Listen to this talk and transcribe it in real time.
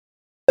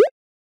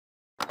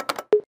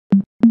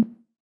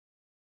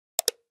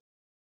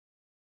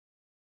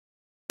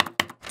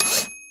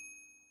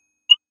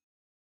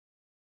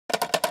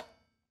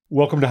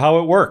Welcome to How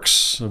It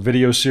Works, a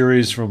video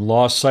series from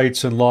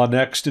LawSites and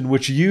LawNext in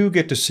which you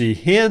get to see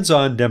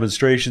hands-on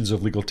demonstrations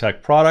of legal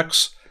tech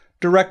products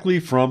directly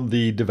from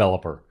the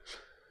developer.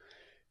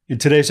 In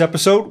today's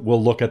episode,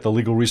 we'll look at the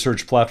legal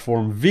research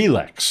platform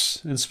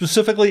vLex, and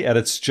specifically at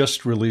its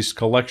just-released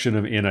collection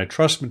of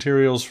antitrust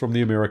materials from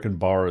the American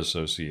Bar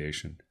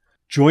Association.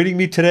 Joining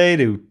me today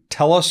to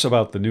tell us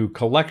about the new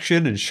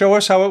collection and show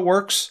us how it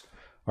works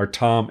are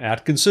Tom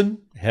Atkinson,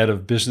 Head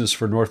of Business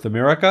for North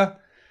America,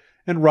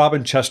 and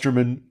Robin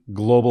Chesterman,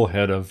 Global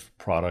Head of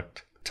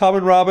Product. Tom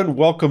and Robin,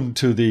 welcome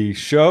to the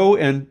show.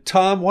 And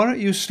Tom, why don't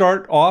you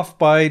start off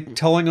by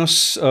telling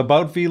us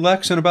about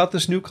vLex and about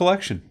this new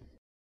collection?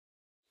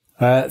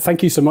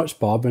 Thank you so much,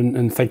 Bob,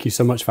 and thank you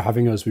so much for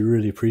having us. We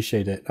really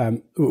appreciate it.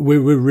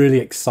 We're really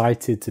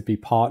excited to be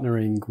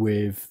partnering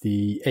with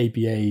the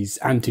ABA's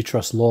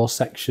Antitrust Law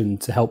section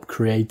to help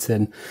create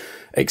an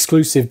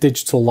exclusive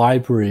digital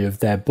library of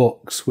their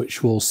books,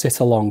 which will sit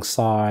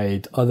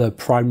alongside other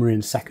primary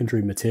and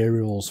secondary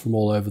materials from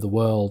all over the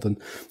world. And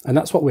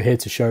that's what we're here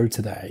to show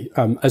today.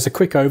 As a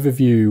quick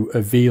overview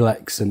of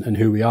vLex and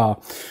who we are,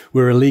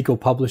 we're a legal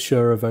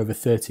publisher of over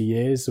 30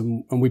 years,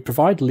 and we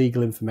provide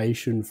legal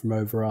information from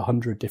over 100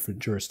 different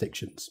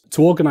jurisdictions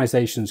to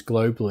organizations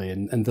globally.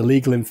 And the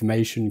legal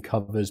information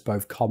covers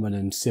both common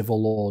and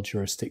civil law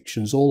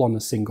jurisdictions, all on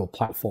a single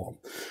platform.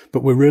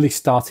 But we're really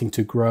starting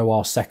to grow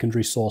our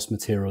secondary source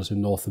materials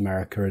in North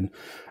America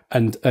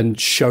and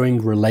showing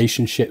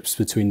relationships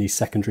between these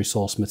secondary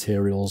source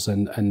materials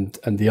and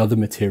the other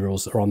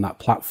materials that are on that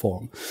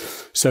platform.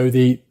 So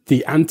the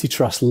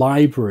Antitrust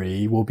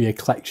Library will be a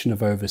collection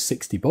of over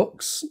 60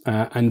 books,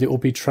 and it will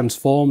be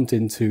transformed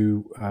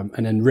into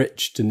an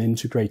enriched and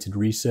integrated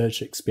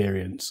research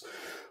experience.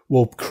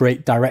 We'll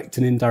create direct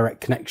and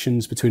indirect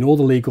connections between all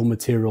the legal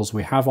materials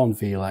we have on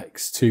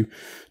vLex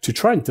to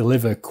try and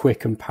deliver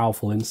quick and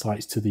powerful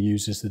insights to the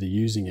users that are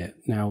using it.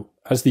 Now,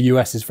 as the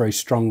US is very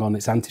strong on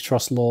its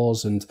antitrust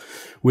laws, and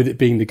with it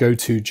being the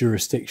go-to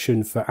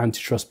jurisdiction for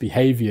antitrust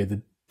behavior,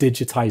 the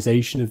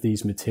digitization of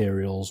these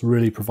materials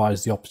really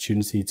provides the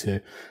opportunity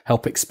to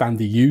help expand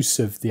the use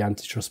of the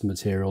antitrust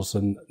materials,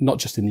 and not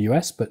just in the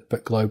US, but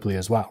globally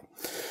as well.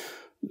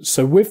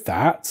 So with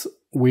that,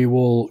 we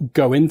will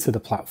go into the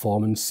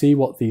platform and see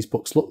what these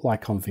books look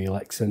like on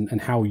vLex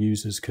and how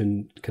users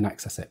can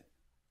access it.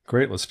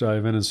 Great, let's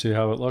dive in and see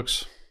how it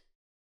looks.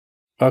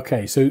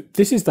 Okay, so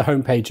this is the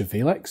homepage of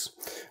vLex,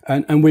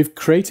 and we've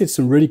created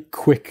some really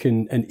quick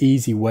and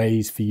easy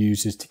ways for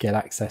users to get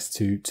access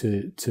to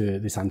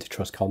this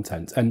antitrust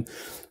content. And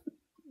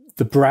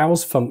the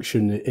browse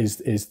function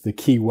is the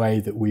key way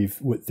that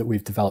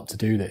we've developed to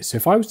do this. So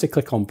if I was to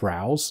click on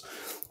browse,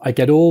 I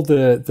get all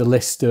the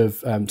list of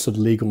sort of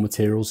legal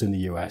materials in the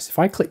US. If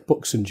I click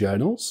books and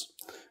journals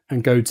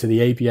and go to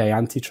the ABA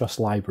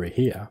Antitrust Library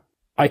here,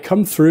 I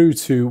come through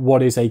to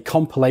what is a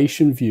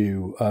compilation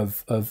view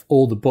of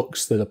all the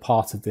books that are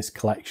part of this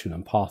collection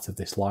and part of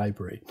this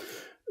library.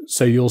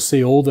 So you'll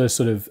see all the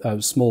sort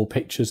of small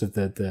pictures of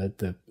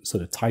the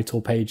sort of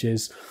title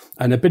pages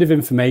and a bit of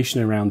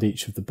information around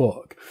each of the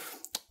book.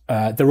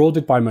 They're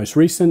ordered by most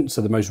recent,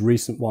 so the most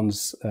recent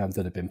ones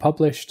that have been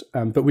published,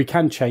 but we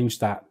can change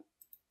that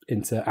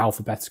into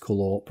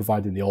alphabetical or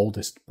providing the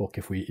oldest book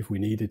if we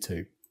needed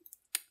to.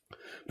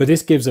 But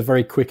this gives a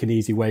very quick and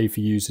easy way for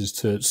users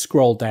to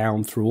scroll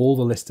down through all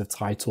the list of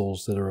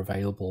titles that are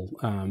available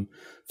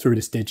through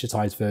this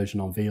digitized version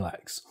on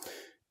vLex.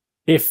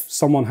 If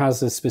someone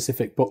has a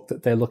specific book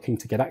that they're looking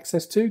to get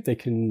access to, they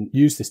can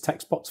use this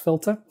text box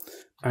filter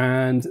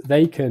and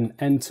they can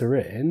enter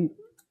in,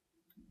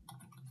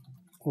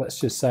 let's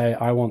just say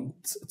I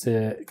want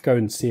to go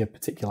and see a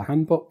particular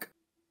handbook.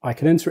 I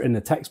can enter it in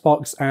the text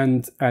box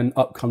and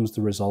up comes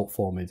the result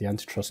for me, the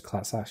Antitrust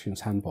Class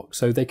Actions Handbook.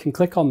 So they can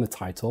click on the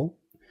title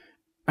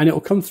and it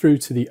will come through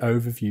to the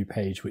overview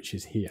page, which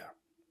is here.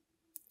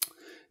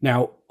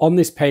 Now, on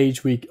this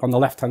page, on the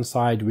left-hand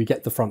side, we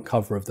get the front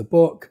cover of the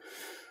book.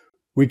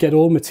 We get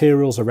all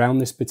materials around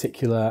this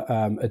particular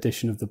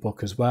edition of the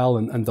book as well,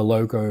 and the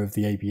logo of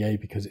the ABA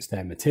because it's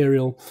their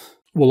material.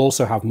 We'll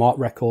also have mark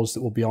records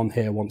that will be on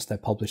here once they're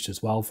published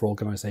as well for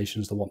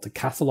organizations that want to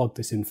catalog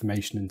this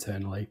information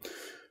internally.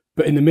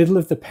 But in the middle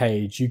of the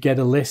page, you get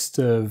a list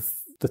of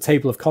the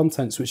table of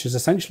contents, which is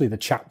essentially the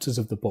chapters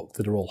of the book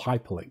that are all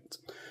hyperlinked.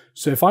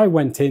 So if I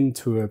went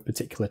into a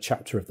particular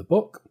chapter of the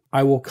book,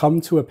 I will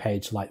come to a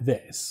page like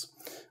this.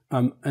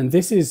 And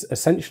this is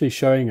essentially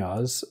showing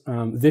us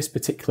this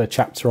particular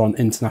chapter on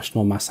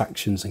international mass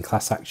actions and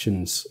class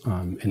actions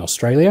in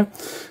Australia.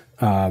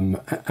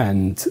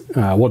 And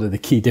what are the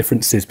key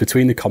differences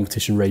between the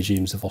competition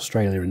regimes of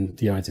Australia and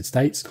the United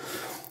States.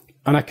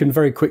 And I can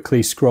very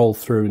quickly scroll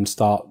through and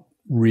start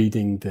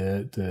reading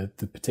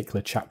the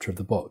particular chapter of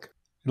the book.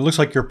 It looks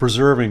like you're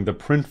preserving the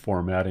print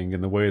formatting in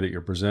the way that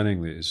you're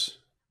presenting these.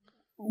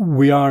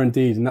 We are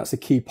indeed, and that's a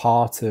key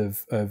part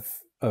of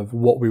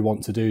what we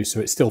want to do.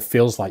 So it still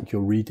feels like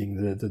you're reading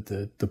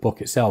the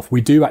book itself. We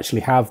do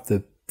actually have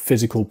the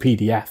physical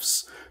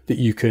PDFs that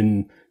you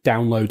can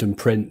download and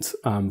print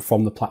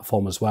from the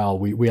platform as well.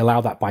 We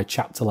allow that by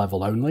chapter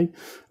level only,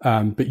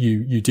 but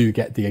you do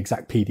get the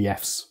exact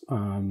PDFs,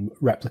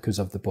 replicas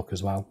of the book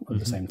as well at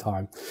the same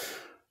time.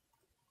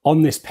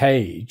 On this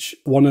page,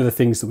 one of the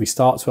things that we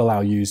start to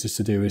allow users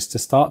to do is to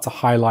start to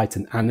highlight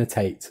and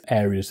annotate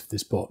areas of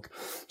this book.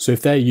 So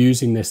if they're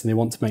using this and they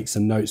want to make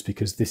some notes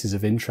because this is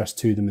of interest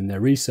to them in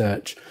their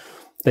research,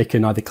 they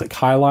can either click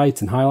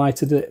highlight and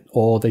highlighted it,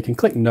 or they can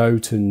click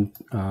note and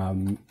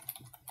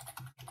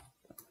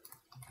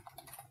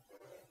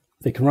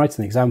they can write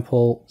an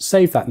example,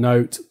 save that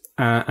note,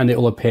 and it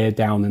will appear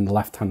down in the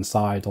left-hand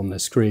side on their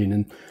screen.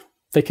 And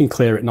they can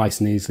clear it nice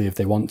and easily if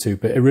they want to,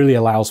 but it really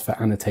allows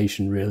for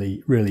annotation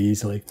really, really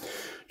easily.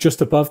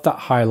 Just above that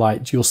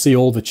highlight, you'll see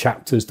all the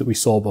chapters that we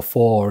saw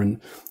before, and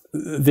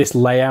this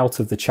layout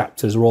of the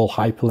chapters are all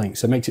hyperlinked,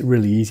 so it makes it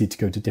really easy to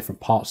go to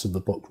different parts of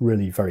the book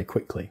really very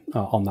quickly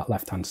on that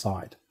left-hand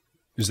side.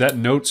 Is that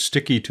note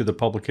sticky to the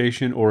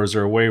publication, or is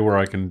there a way where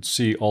I can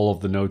see all of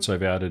the notes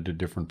I've added to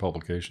different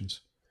publications?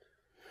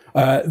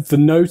 The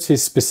note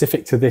is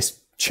specific to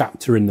this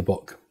chapter in the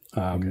book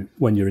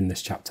when you're in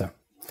this chapter.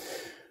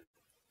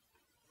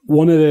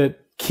 One of the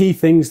key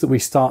things that we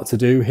start to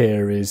do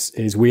here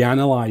is we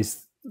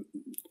analyze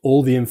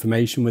all the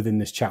information within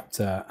this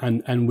chapter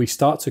and we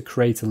start to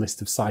create a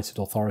list of cited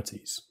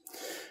authorities.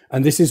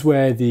 And this is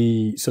where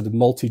the sort of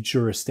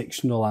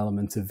multi-jurisdictional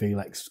element of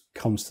vLex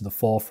comes to the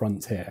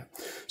forefront here.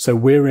 So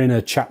we're in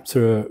a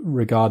chapter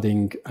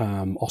regarding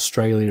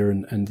Australia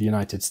and the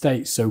United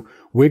States. So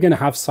we're going to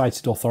have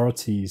cited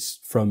authorities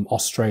from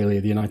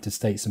Australia, the United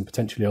States, and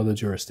potentially other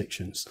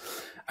jurisdictions.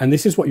 And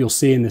this is what you'll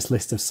see in this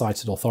list of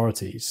cited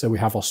authorities. So we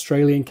have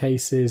Australian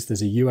cases,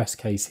 there's a US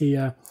case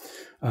here.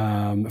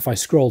 If I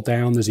scroll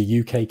down, there's a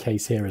UK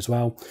case here as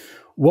well.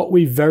 What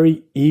we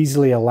very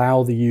easily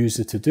allow the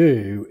user to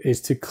do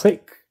is to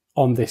click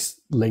on this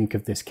link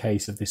of this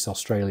case, of this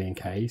Australian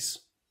case.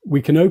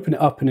 We can open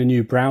it up in a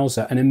new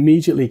browser and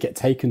immediately get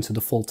taken to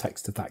the full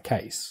text of that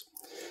case.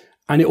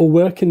 And it will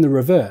work in the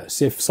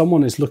reverse. If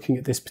someone is looking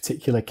at this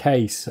particular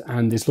case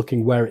and is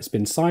looking where it's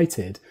been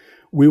cited,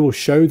 we will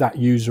show that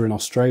user in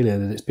Australia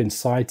that it's been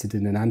cited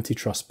in an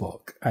antitrust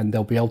book, and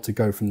they'll be able to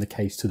go from the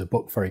case to the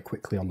book very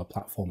quickly on the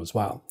platform as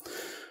well.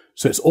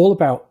 So it's all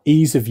about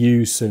ease of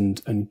use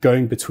and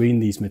going between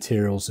these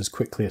materials as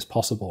quickly as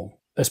possible.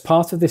 As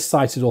part of this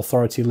cited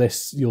authority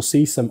list, you'll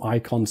see some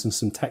icons and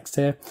some text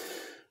here.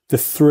 The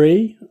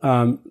 3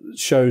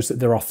 shows that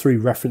there are 3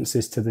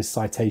 references to this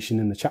citation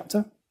in the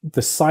chapter.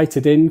 The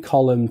cited in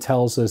column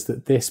tells us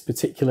that this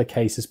particular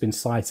case has been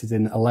cited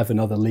in 11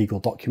 other legal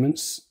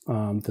documents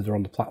that are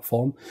on the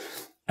platform.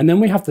 And then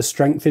we have the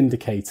strength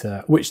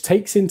indicator, which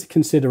takes into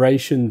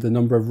consideration the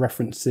number of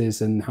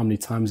references and how many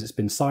times it's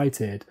been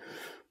cited.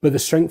 But the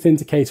strength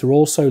indicator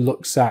also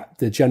looks at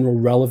the general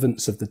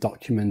relevance of the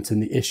document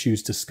and the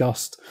issues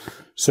discussed.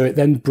 So it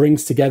then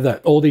brings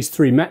together all these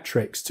 3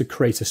 metrics to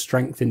create a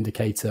strength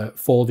indicator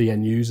for the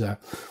end user.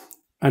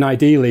 And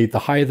ideally, the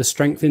higher the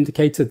strength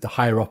indicator, the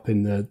higher up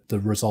in the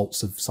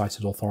results of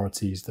cited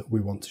authorities that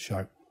we want to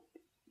show.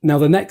 Now,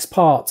 the next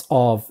part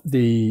of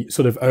the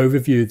sort of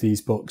overview of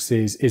these books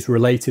is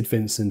related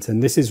Vincent,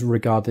 and this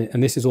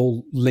is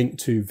all linked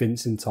to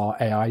Vincent, our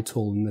AI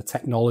tool, and the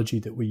technology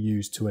that we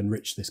use to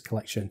enrich this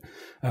collection.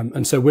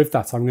 And so with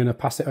that, I'm going to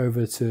pass it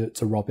over to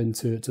Robin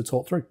to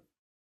talk through.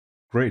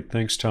 Great,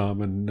 thanks,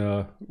 Tom.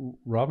 And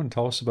Robin,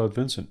 tell us about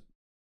Vincent.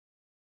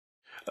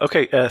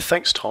 Okay,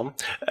 thanks, Tom.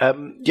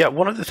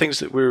 One of the things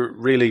that we're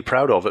really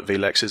proud of at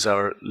vLex is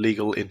our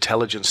legal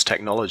intelligence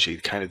technology,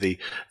 kind of the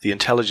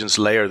intelligence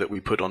layer that we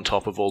put on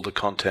top of all the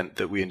content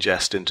that we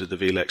ingest into the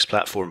vLex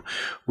platform.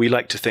 We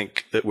like to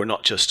think that we're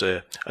not just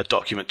a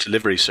document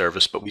delivery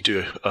service, but we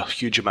do a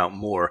huge amount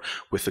more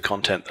with the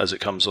content as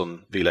it comes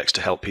on vLex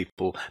to help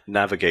people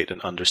navigate and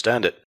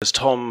understand it. As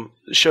Tom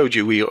showed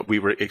you, we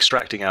were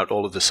extracting out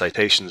all of the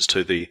citations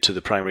to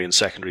the primary and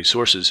secondary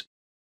sources.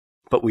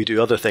 But we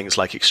do other things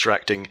like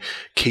extracting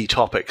key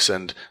topics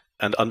and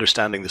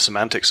understanding the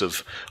semantics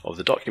of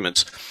the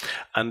documents.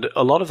 And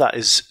a lot of that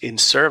is in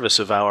service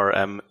of our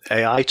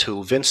AI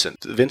tool,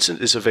 Vincent. Vincent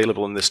is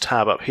available in this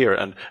tab up here.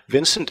 And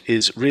Vincent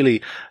is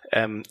really,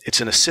 it's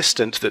an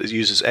assistant that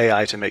uses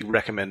AI to make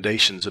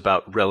recommendations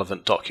about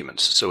relevant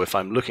documents. So if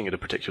I'm looking at a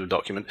particular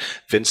document,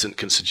 Vincent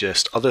can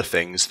suggest other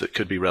things that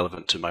could be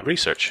relevant to my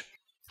research.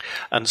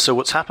 And so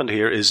what's happened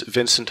here is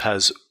Vincent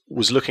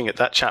was looking at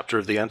that chapter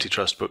of the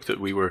antitrust book that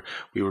we were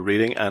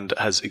reading and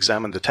has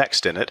examined the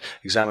text in it,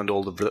 examined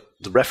all the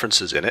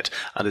references in it,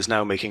 and is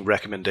now making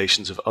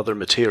recommendations of other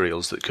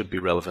materials that could be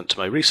relevant to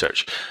my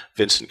research.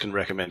 Vincent can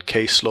recommend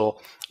case law,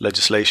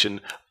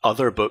 legislation,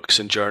 other books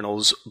and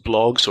journals,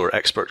 blogs or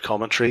expert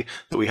commentary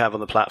that we have on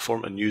the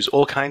platform, and use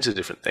all kinds of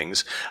different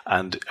things.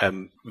 And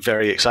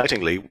very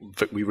excitingly,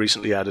 we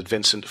recently added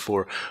Vincent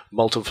for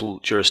multiple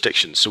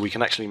jurisdictions, so we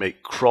can actually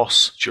make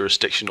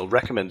cross-jurisdictional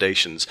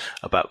recommendations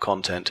about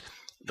content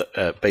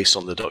based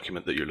on the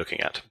document that you're looking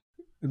at.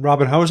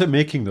 Robin, how is it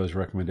making those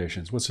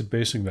recommendations? What's it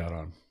basing that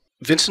on?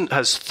 Vincent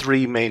has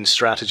three main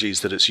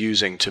strategies that it's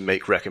using to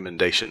make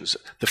recommendations.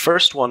 The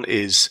first one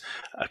is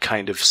a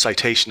kind of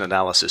citation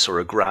analysis or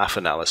a graph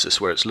analysis,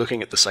 where it's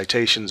looking at the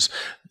citations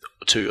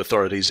to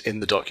authorities in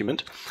the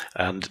document,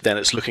 and then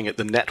it's looking at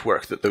the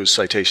network that those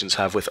citations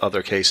have with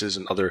other cases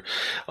and other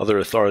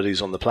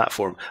authorities on the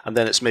platform, and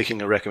then it's making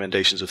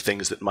recommendations of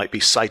things that might be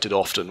cited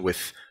often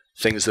with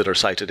things that are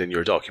cited in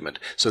your document.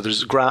 So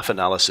there's graph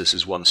analysis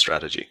is one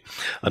strategy.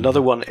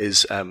 Another one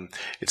is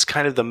it's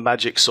kind of the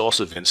magic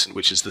sauce of Vincent,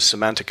 which is the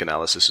semantic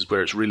analysis, is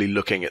where it's really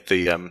looking at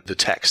the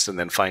text and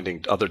then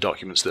finding other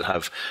documents that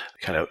have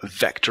kind of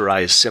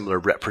vectorized similar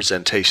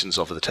representations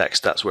of the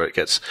text. That's where it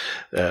gets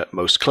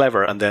most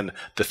clever. And then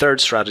the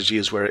third strategy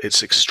is where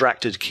it's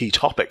extracted key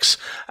topics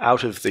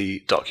out of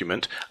the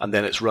document, and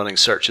then it's running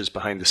searches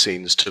behind the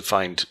scenes to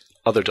find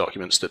other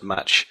documents that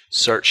match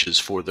searches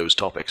for those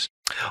topics.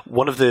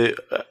 One of the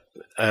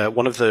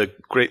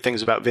great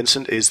things about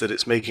Vincent is that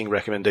it's making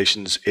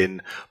recommendations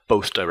in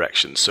both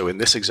directions. So in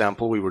this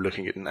example, we were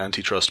looking at an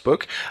antitrust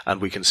book, and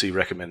we can see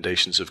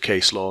recommendations of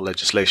case law,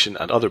 legislation,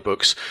 and other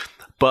books.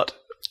 But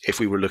if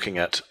we were looking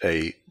at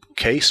a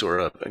case or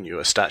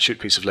a statute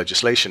piece of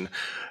legislation,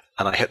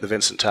 and I hit the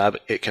Vincent tab,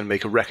 it can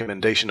make a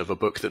recommendation of a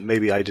book that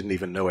maybe I didn't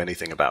even know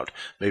anything about.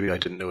 Maybe I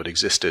didn't know it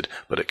existed,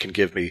 but it can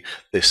give me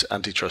this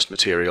antitrust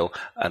material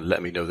and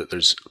let me know that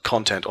there's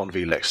content on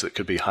vLex that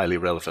could be highly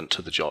relevant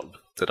to the job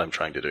that I'm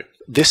trying to do.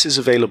 This is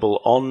available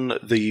on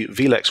the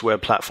vLex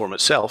web platform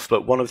itself,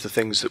 but one of the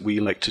things that we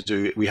like to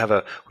do, we have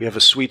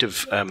a suite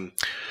of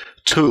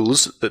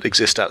tools that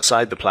exist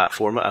outside the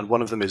platform, and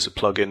one of them is a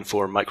plugin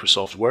for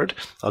Microsoft Word.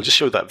 I'll just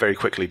show that very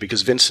quickly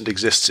because Vincent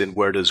exists in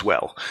Word as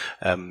well.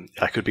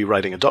 I could be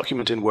writing a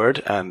document in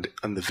Word, and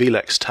in the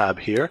vLex tab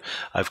here,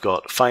 I've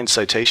got Find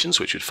Citations,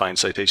 which would find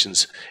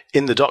citations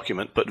in the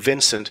document, but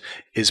Vincent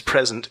is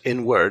present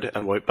in Word,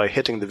 and by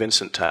hitting the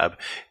Vincent tab,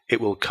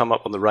 it will come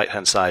up on the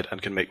right-hand side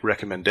and can make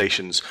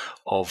recommendations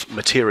of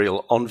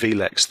material on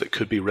vLex that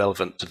could be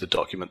relevant to the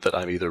document that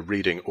I'm either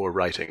reading or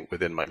writing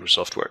within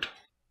Microsoft Word.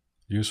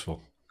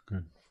 Useful.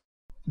 Good.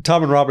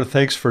 Tom and Robert,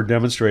 thanks for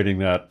demonstrating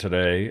that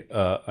today.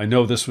 I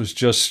know this was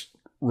just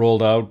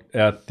rolled out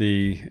at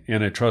the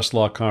Antitrust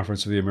Law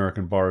Conference of the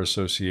American Bar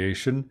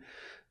Association.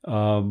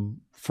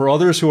 For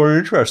others who are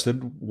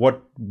interested,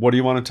 what do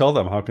you want to tell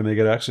them? How can they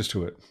get access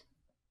to it?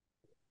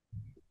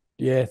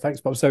 Yeah,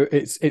 thanks, Bob. So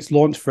it's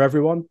launched for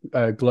everyone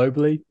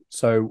globally.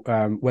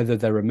 So whether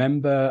they're a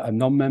member, a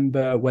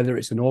non-member, whether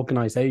it's an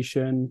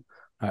organization,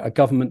 a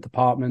government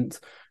department,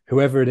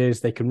 whoever it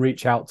is, they can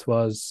reach out to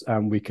us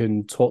and we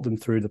can talk them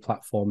through the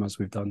platform as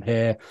we've done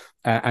here.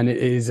 And it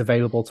is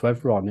available to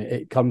everyone.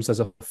 It comes as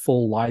a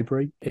full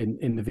library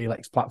in the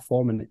vLex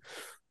platform. And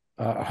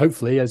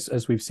hopefully,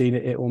 as we've seen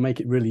it, it will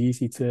make it really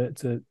easy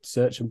to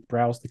search and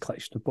browse the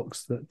collection of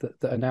books that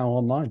are now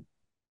online.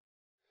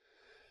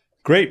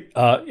 Great.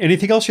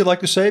 Anything else you'd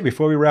like to say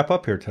before we wrap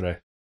up here today?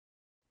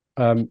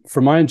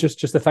 From my end,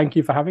 just a thank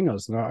you for having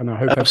us. And I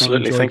hope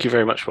absolutely. Thank you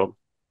very much, Bob.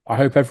 I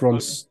hope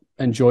everyone's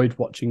enjoyed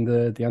watching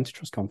the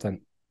antitrust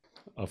content.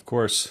 Of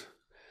course.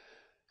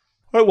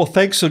 All right. Well,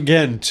 thanks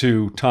again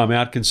to Tom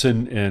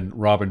Atkinson and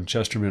Robin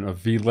Chesterman of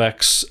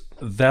vLex.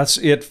 That's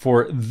it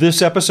for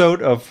this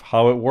episode of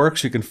How It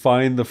Works. You can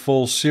find the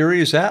full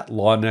series at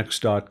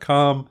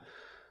lawnext.com.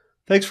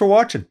 Thanks for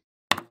watching.